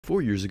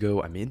4 years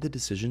ago, I made the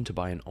decision to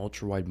buy an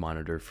ultra-wide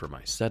monitor for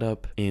my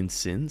setup, and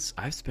since,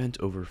 I've spent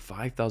over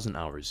 5,000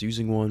 hours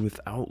using one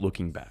without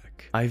looking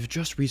back. I've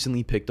just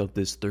recently picked up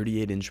this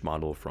 38-inch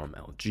model from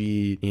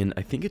LG, and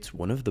I think it's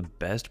one of the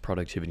best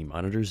productivity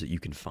monitors that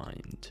you can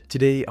find.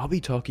 Today, I'll be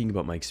talking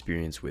about my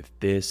experience with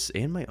this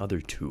and my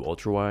other two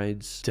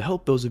ultra-wides to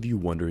help those of you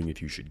wondering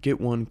if you should get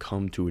one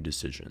come to a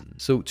decision.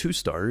 So to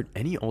start,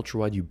 any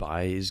ultra-wide you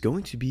buy is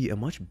going to be a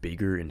much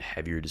bigger and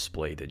heavier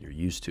display than you're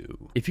used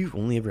to. If you've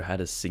only ever had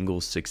a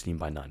single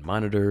 16:9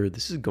 monitor,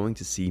 this is going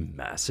to seem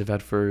massive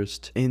at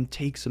first and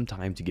take some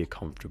time to get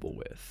comfortable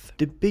with.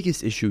 The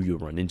biggest issue you'll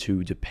run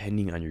into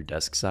depending on your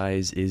desk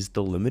size is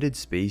the limited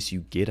space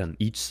you get on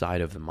each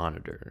side of the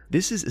monitor.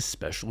 This is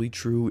especially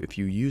true if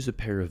you use a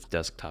pair of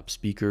desktop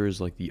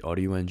speakers like the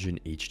Audio Engine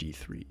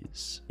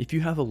HD3s. If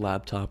you have a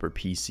laptop or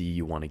PC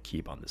you want to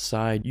keep on the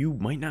side, you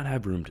might not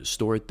have room to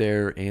store it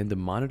there and the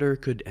monitor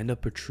could end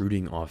up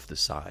protruding off the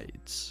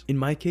sides. In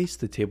my case,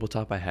 the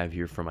tabletop I have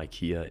here from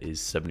IKEA is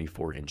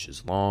 74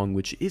 inches long,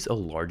 which is a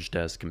large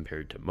desk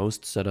compared to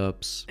most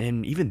setups,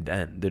 and even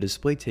then, the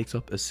display takes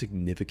up a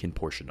significant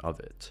portion of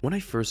it. When I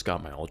first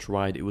got my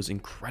ultrawide, it was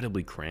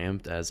incredibly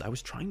cramped as I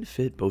was trying to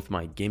fit both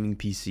my gaming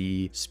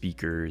PC,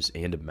 speakers,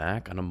 and a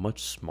Mac on a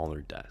much smaller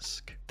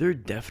desk. There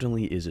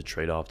definitely is a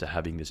trade-off to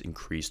having this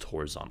increased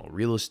horizontal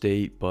real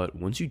estate, but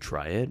once you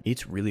try it,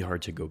 it's really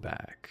hard to go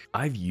back.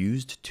 I've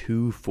used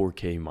two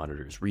 4K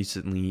monitors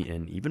recently,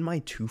 and even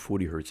my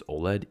 240Hz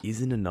OLED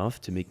isn't enough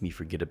to make me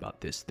forget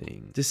about this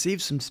thing. To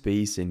save some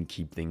space and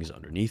keep things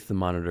underneath the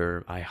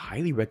monitor, I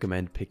highly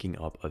recommend picking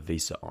up a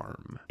VESA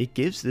arm. It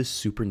gives this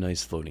super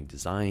nice floating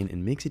design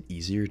and makes it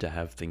easier to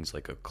have things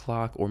like a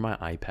clock or my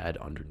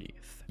iPad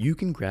underneath. You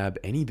can grab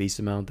any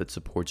VESA mount that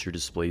supports your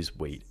display's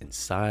weight and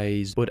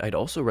size, but I'd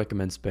also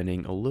recommend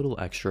spending a little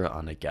extra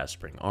on a gas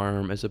spring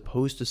arm as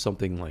opposed to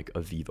something like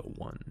a Vivo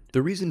one.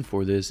 The reason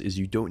for this is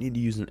you don't need to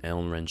use an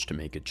Allen wrench to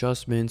make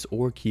adjustments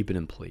or keep it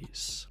in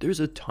place.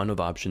 There's a ton of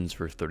options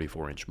for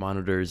 34-inch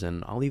monitors,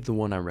 and I'll leave the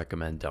one I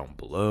recommend down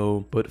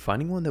below, but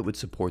finding one that would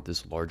support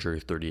this larger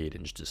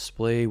 38-inch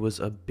display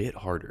was a bit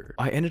harder.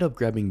 I ended up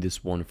grabbing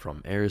this one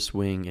from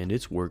AirSwing and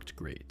it's worked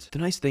great. The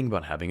nice thing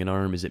about having an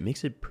arm is it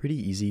makes it pretty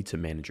easy to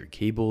manage your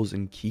cables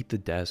and keep the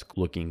desk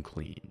looking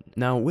clean.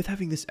 Now, with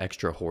having this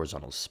extra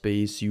horizontal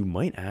space, you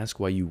might ask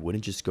why you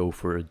wouldn't just go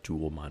for a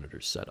dual monitor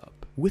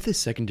setup. With a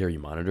secondary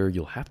monitor,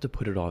 you'll have to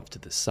put it off to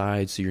the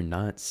side so you're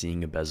not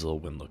seeing a bezel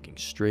when looking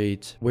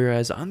straight,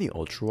 whereas on the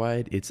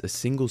ultrawide, it's a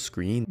single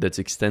screen that's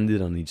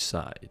extended on each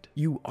side.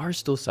 You are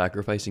still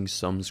sacrificing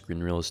some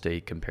screen real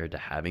estate compared to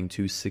having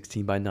two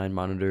 16:9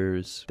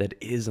 monitors. That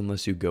is,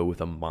 unless you go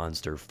with a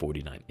monster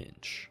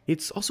 49-inch.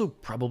 It's also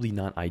probably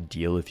not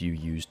ideal if you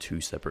use two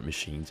separate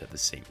machines at the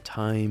same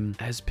time,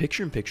 as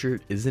picture-in-picture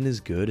isn't as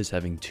good as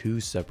having two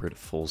separate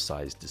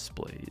full-size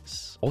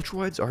displays.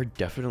 Ultrawides are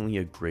definitely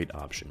a great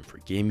option for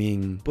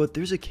gaming, but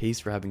there's a case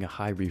for having a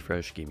high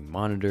refresh gaming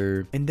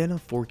monitor and then a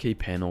 4K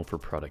panel for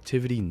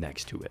productivity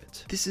next to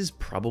it. This is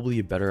probably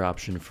a better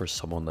option for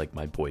someone like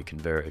my boy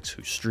Converix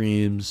who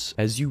streams,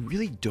 as you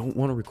really don't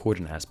want to record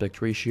an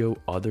aspect ratio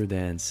other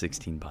than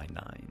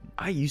 16:9.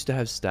 I used to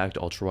have stacked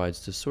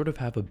ultrawides to sort of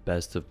have a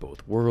best of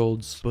both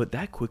worlds, but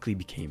that quickly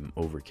became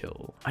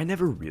overkill. I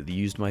never really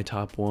used my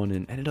top one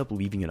and ended up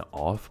leaving it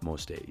off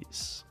most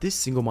days. This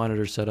single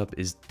monitor setup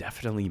is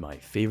definitely my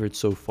favorite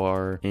so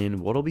far and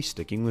what I'll be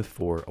sticking with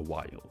for a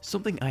while.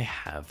 Something I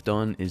have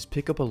done is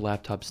pick up a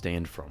laptop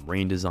stand from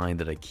Rain Design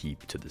that I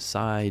keep to the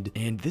side,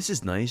 and this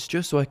is nice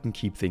just so I can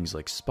keep things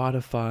like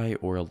Spotify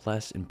or a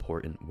less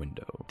important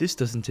window. This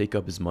doesn't take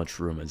up as much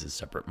room as a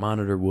separate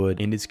monitor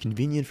would, and it's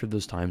convenient for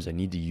those times I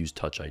need to use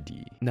Touch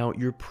ID. Now,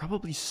 you're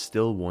probably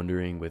still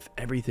wondering with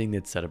everything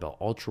that's said about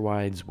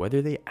ultrawides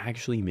whether they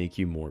actually make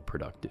you more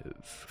productive.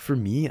 For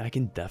me, I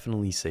can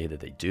definitely say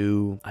that they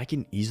do. I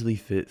can easily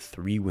fit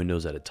 3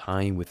 windows at a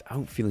time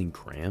without feeling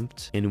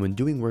cramped, and when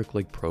doing work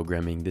like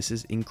programming, this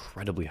is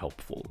incredibly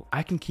helpful.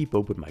 I can keep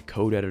open my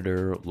code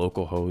editor,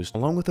 localhost,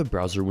 along with a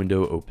browser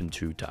window open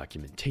to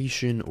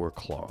documentation or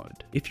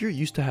Claude. If you're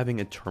used to having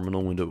a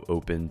terminal window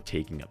open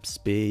taking up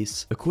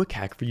space, a quick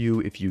hack for you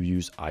if you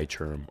use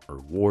iTerm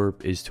or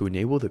Warp is to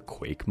enable the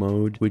Quake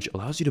mode, which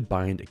allows you to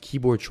bind a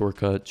keyboard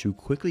shortcut to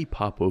quickly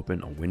pop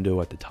open a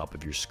window at the top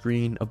of your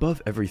screen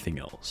above everything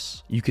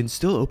else. You can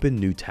still open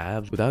new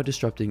tabs without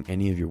disrupting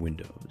any of your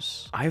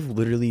windows. I've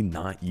literally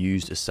not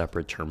used a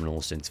separate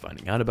terminal since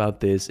finding out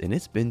about this, and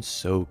it's been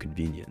so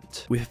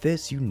convenient. With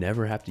this, you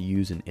never have to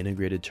use an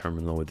integrated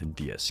terminal within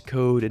VS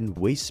Code and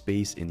waste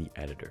space in the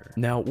editor.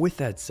 Now, with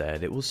that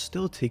said, it will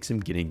still take some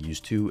getting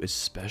used to,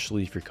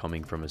 especially if you're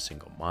coming from a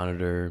single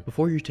monitor,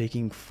 before you're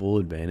taking full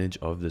advantage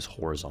of this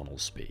horizontal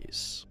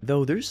space.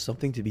 Though there's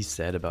something to be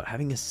said about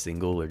having a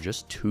single or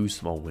just 2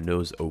 small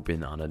windows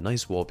open on a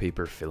nice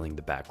wallpaper filling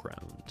the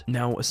background.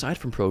 Now, aside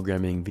from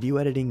programming, video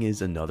editing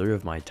is another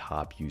of my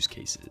top use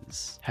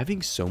cases.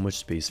 Having so much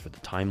space for the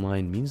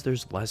timeline means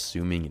there's less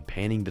zooming and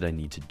panning that I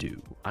need to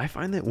do. I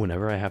find that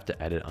whenever I have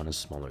to edit on a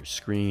smaller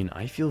screen,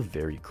 I feel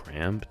very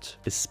cramped,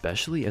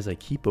 especially as I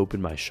keep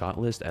open my shot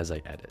list as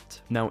I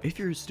edit. Now, if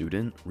you're a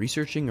student,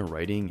 researching or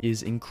writing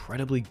is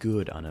incredibly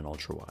good on an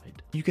ultrawide.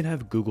 You can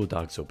have Google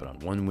Docs open on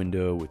one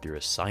window with your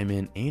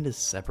assignment and a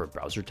separate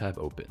browser tab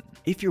open.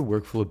 If your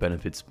workflow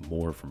benefits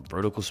more from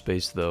vertical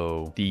space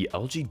though, the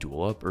LG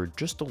Dual Up or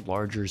just a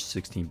larger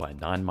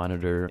 16:9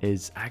 monitor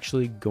is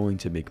actually going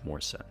to make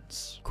more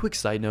sense. Quick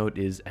side note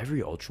is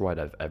every ultrawide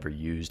I've ever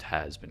used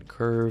has been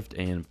curved,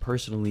 and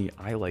personally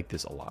I like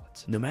this a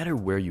lot. No matter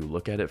where you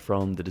look at it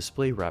from, the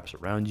display wraps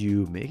around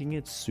you, making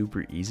it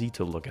super easy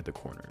to look at the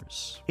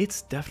corners.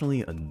 It's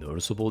definitely a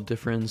noticeable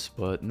difference,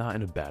 but not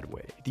in a bad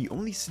way. The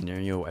only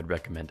scenario I'd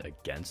recommend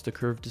against a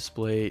curved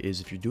display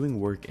is if you're doing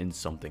work in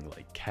something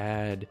like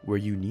CAD, where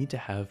you need to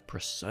have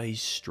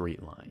precise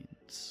straight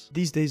lines.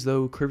 These days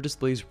though, curved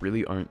displays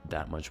really aren't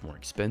that much more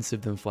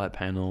expensive than flat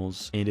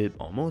panels, and it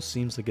almost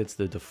seems like it's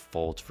the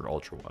default for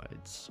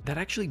ultrawides. That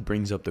actually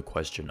brings up the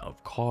question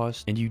of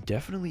cost, and you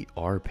definitely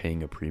are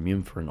paying a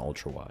premium for an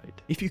ultrawide.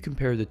 If you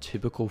compare the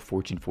typical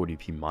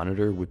 1440p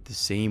monitor with the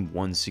same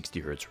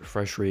 160Hz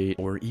refresh rate,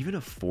 or even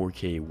a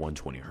 4K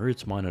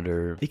 120Hz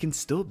monitor, it can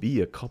still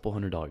be a couple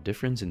 $100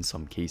 difference in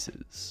some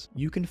cases.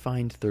 You can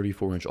find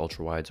 34-inch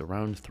ultrawides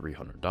around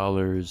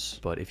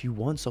 $300, but if you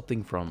want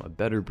something from a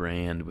better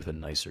brand with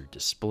a nicer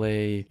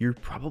display, you're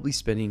probably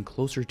spending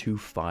closer to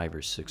 $500 or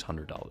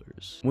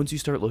 $600. Once you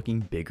start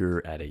looking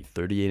bigger at a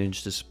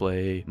 38-inch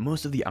display,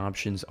 most of the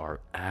options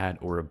are at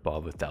or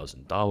above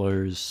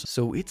 $1,000,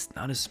 so it's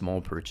not a small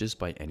purchase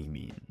by any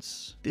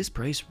means. This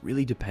price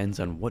really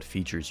depends on what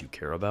features you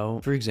care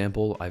about. For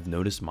example, I've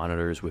noticed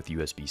monitors with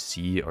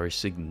USB-C are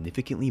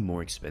significantly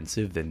more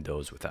expensive than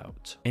those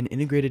without. An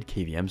integrated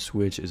KVM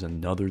switch is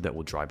another that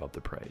will drive up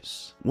the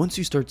price. Once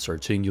you start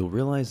searching, you'll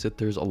realize that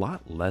there's a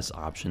lot less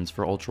options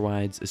for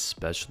ultrawides,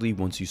 especially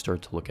once you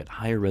start to look at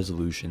higher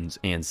resolutions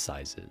and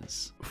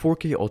sizes.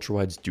 4K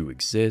ultrawides do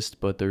exist,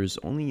 but there's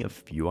only a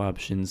few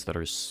options that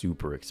are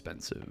super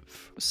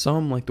expensive.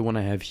 Some, like the one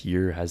I have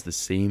here, has the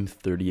same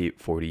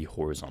 3840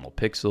 horizontal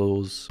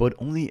pixels, but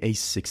only a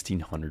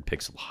 1600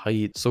 pixel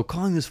height, so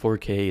calling this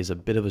 4K is a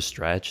bit of a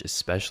stretch,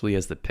 especially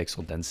as the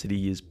pixel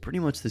density is pretty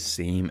much the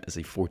same as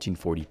a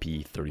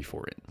 1440p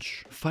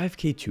 34-inch.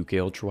 5K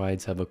 2K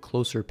ultrawides have a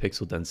closer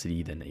pixel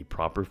density than a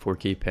proper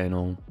 4K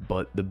panel,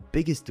 but the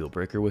biggest deal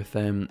breaker with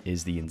them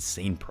is the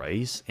insane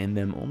price and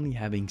them only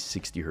having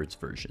 60Hz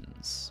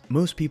versions.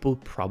 Most people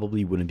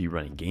probably wouldn't be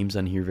running games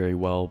on here very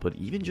well, but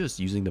even just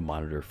using the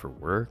monitor for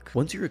work,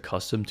 once you're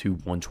accustomed to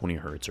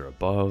 120Hz or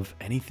above,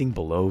 anything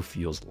below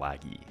feels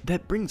laggy.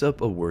 That brings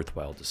up a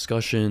worthwhile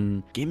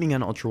discussion. Gaming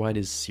on ultrawide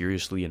is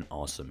seriously an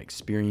awesome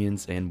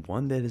experience, and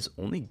one that has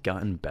only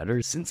gotten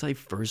better since I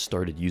first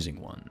started using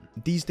one.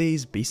 These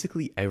days,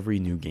 basically every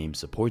new game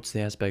supports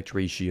the aspect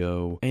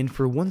ratio, and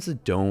for ones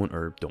that don't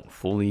or don't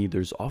fully,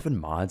 there's often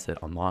mods that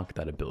unlock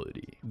that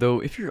ability. Though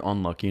if you're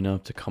unlucky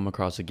enough to come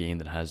across a game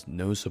that has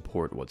no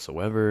support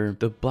whatsoever,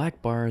 the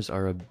black bars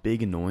are a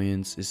big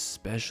annoyance,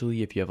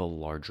 especially if you have a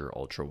larger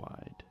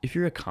ultrawide. If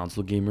you're a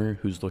console gamer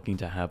who's looking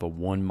to have a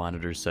one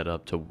monitor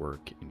setup to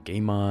work and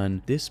game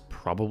on, this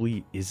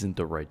probably isn't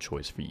the right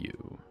choice for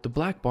you. The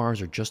black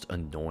bars are just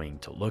annoying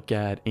to look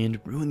at and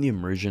ruin the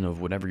immersion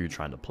of whatever you're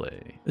trying to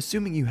play.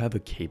 Assuming you have a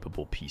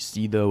capable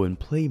PC though and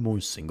play more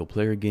single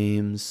player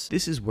games,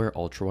 this is where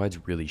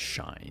ultrawides really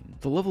shine.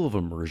 The level of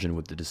immersion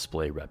with the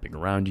display wrapping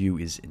around you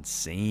is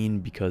insane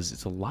because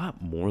it's a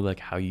lot more like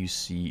how you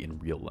see in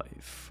real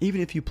life.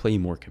 Even if you play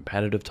more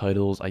competitive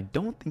titles, I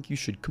don't think you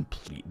should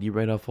completely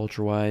write off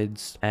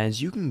ultrawides,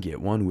 as you can get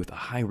one with a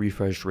high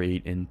refresh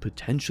rate and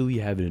potentially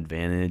have an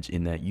advantage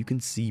in that you can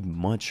see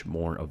much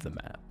more of the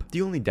map.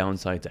 The only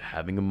downside to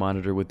having a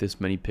monitor with this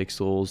many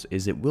pixels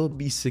is it will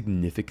be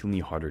significantly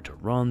harder to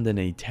run than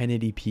a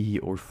 1080p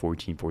or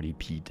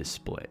 1440p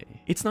display.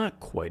 It's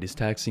not quite as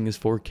taxing as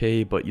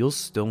 4K, but you'll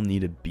still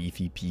need a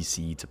beefy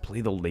PC to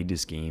play the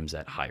latest games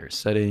at higher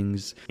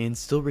settings and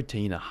still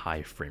retain a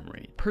high frame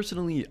rate.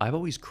 Personally, I've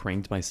always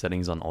cranked my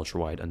settings on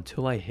ultrawide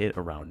until I hit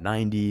around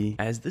 90,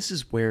 as this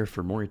is where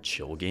for more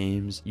chill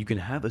games, you can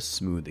have a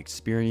smooth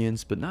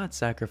experience but not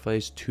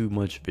sacrifice too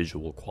much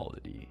visual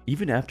quality.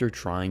 Even after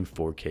trying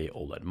 4K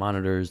OLED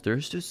monitors,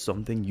 there's just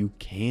something you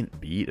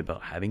can't beat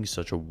about having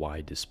such a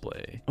wide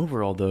display.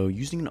 Overall though,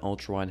 using an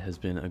ultrawide has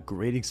been a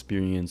great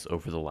experience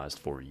over the last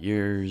 4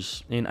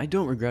 years, and I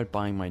don't regret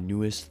buying my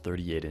newest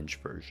 38-inch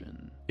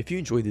version. If you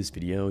enjoyed this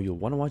video, you'll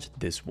want to watch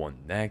this one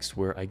next,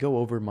 where I go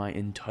over my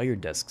entire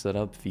desk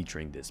setup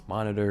featuring this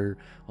monitor,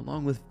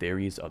 along with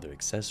various other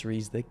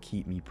accessories that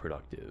keep me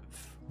productive.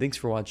 Thanks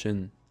for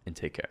watching, and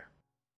take care.